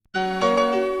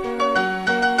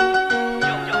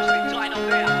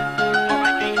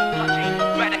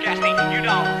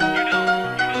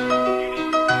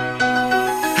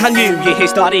I knew it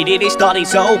started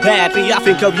so badly. I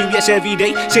think of you, yes, every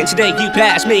day. Since the day you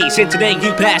passed me, since the day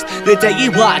you passed the day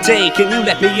you are taken. You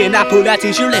let me in, I pull that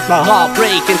you let my heart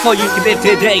break. And for you can live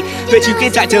today, but you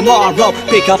can die tomorrow.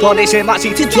 Pick up on this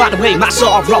McC to drown away my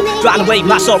sorrow, drown away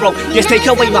my sorrow. Yes, take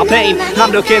away my pain. I'm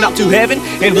looking up to heaven,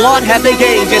 and what have they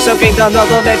gained? Yes, I've gained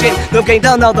another legend, I've gained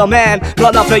another man.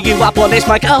 But love for you up on this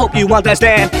mic, I hope you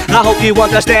understand. I hope you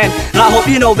understand, I hope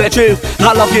you know the truth.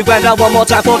 I love you, Granda, one more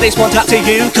time for this one tap to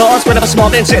you. Cause when I was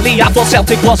small and silly, I thought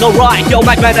Celtic was alright. Yo,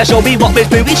 my Granda, show me what was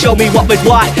blue, show me what was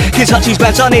white. Cause Hutchie's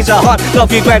grandson is a hunt.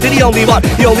 Love you, Granda, the only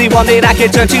one that I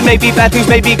can turn to. Maybe bad news,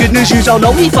 maybe good news. You don't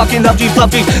know me, fucking love you,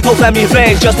 whole family and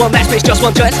friends. Just one last bitch, just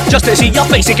one chance, just to see your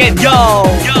face again. Yo.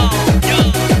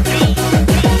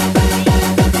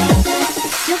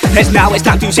 As now it's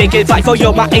time to say goodbye, for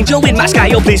you're my angel in my sky.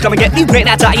 Oh, please come and get me when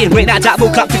I die, and when I die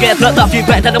we'll come together. Love you,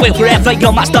 Granda, and I will forever.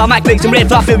 You're my star, my blazing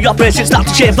river. Feel your presence, start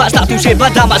to shiver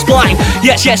down my spine.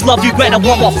 Yes, yes, love you, Granda,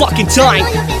 one more fucking time.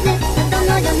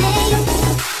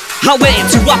 I went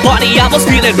to a party, I was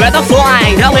feeling rather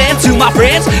fine. I went to my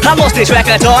friends, I lost this track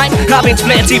of time. I've been to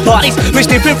plenty parties,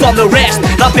 which different from the rest.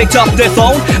 I picked up the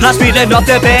phone, I was feeling not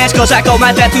the best. Cause I called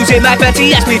my dad to say my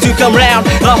Betty asked me to come round.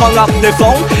 I hung up the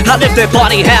phone, I left the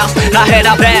party house. I had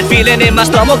a bad feeling in my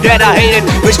stomach that I hated.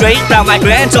 Went straight round my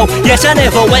grand, so yes, I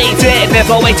never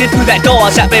waited through that door.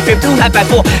 Sat with him through half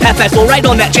past four, right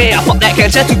on that chair. Fuck that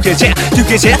cancer, 2 kids here, 2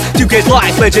 kids here, 2 kids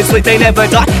life. Legends sleep, they never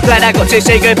die. Glad I got to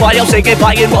say goodbye, I'll say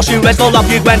goodbye and watch you rest. For love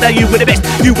you, Granda, you were the best,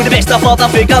 you were the best. The father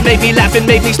figure made me laugh and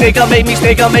made me snigger, made me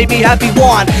happy.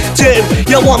 1, 2,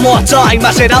 yeah, one more time.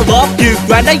 I said I love you,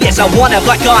 Granda, yes, I want a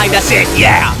black guy, that's it,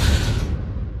 yeah.